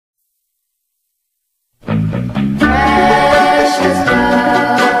Precious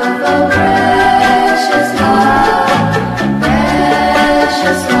love, oh precious love,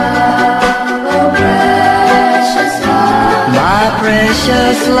 precious love, oh precious love, my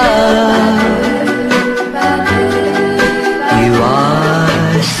precious love. You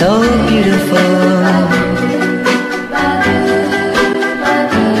are so beautiful,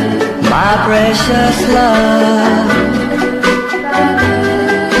 my precious love.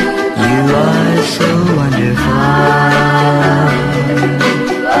 You are so wonderful.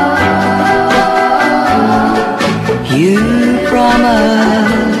 You promised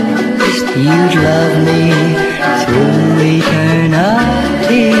you'd love me through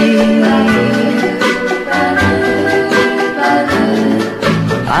eternity.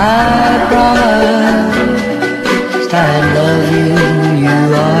 I promised I'd love you. You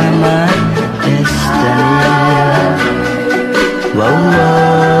are my destiny. Whoa,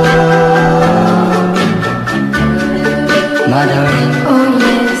 whoa, my darling. oh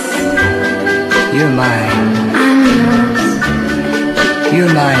yes, You're mine. I'm yours,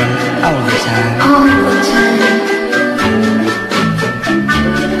 You're mine all the time. all the time.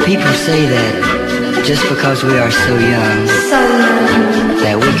 People say that just because we are so young, So young,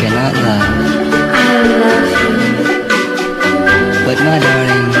 that we cannot love. I love you. But my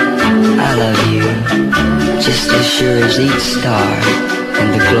darling, I love you just as sure as each star in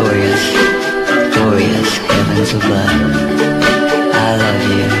the glorious, glorious heavens above. I love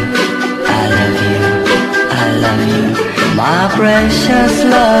you, I love you, I love you, my precious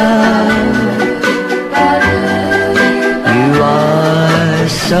love. You are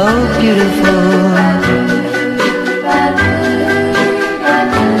so beautiful,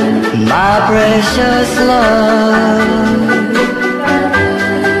 my precious love.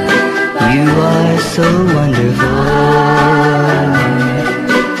 You are so wonderful.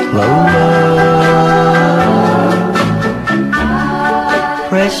 Whoa, whoa.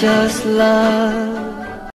 Precious love.